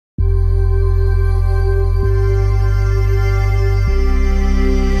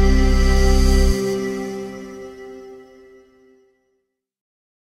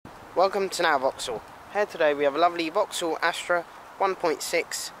Welcome to Now Vauxhall. Here today we have a lovely Vauxhall ASTRA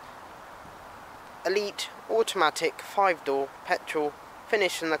 1.6 Elite Automatic 5-door petrol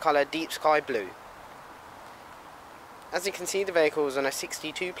finished in the colour deep sky blue. As you can see, the vehicle is on a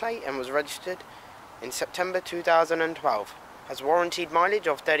 62 plate and was registered in September 2012. Has warranted mileage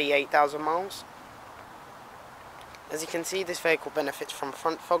of 38,000 miles. As you can see, this vehicle benefits from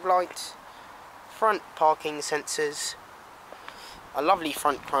front fog lights, front parking sensors, a lovely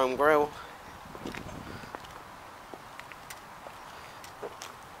front chrome grille,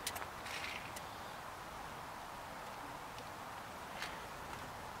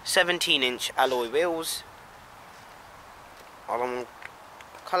 (17-inch) alloy wheels, along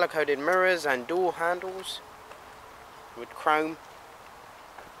colour-coded mirrors and door handles with chrome.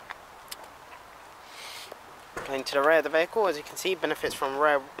 Going to the rear of the vehicle, as you can see, benefits from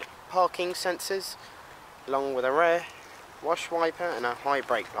rear parking sensors, along with a rear wash wiper and a high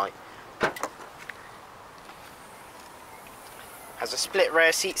brake light. Has a split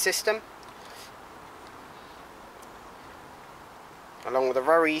rear seat system, along with a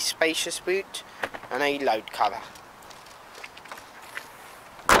very spacious boot and a load cover.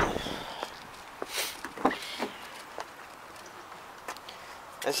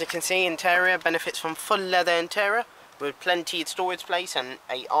 As you can see, interior benefits from full leather interior with plenty of storage space and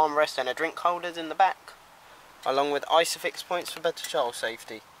a armrest and a drink holders in the back, along with ISOFIX points for better child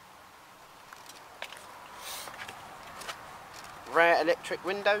safety. Rear electric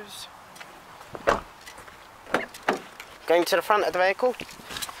windows. Going to the front of the vehicle,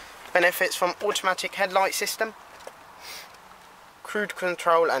 benefits from automatic headlight system, cruise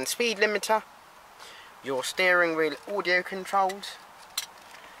control and speed limiter, your steering wheel audio controls,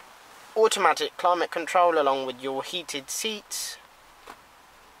 automatic climate control along with your heated seats,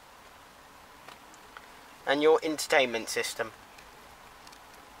 and your entertainment system.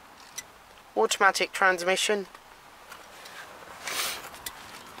 Automatic transmission,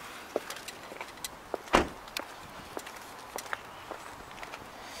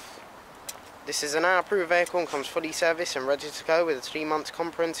 this is an approved vehicle and comes fully serviced and ready to go with a 3 months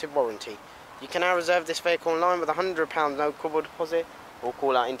comprehensive warranty. You can now reserve this vehicle online with a £100 no quibble deposit, or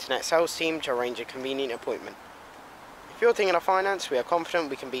call our internet sales team to arrange a convenient appointment. If you're thinking of finance, we are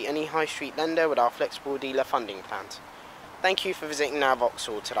confident we can beat any high street lender with our flexible dealer funding plans. Thank you for visiting Now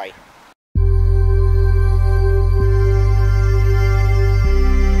Vauxhall today.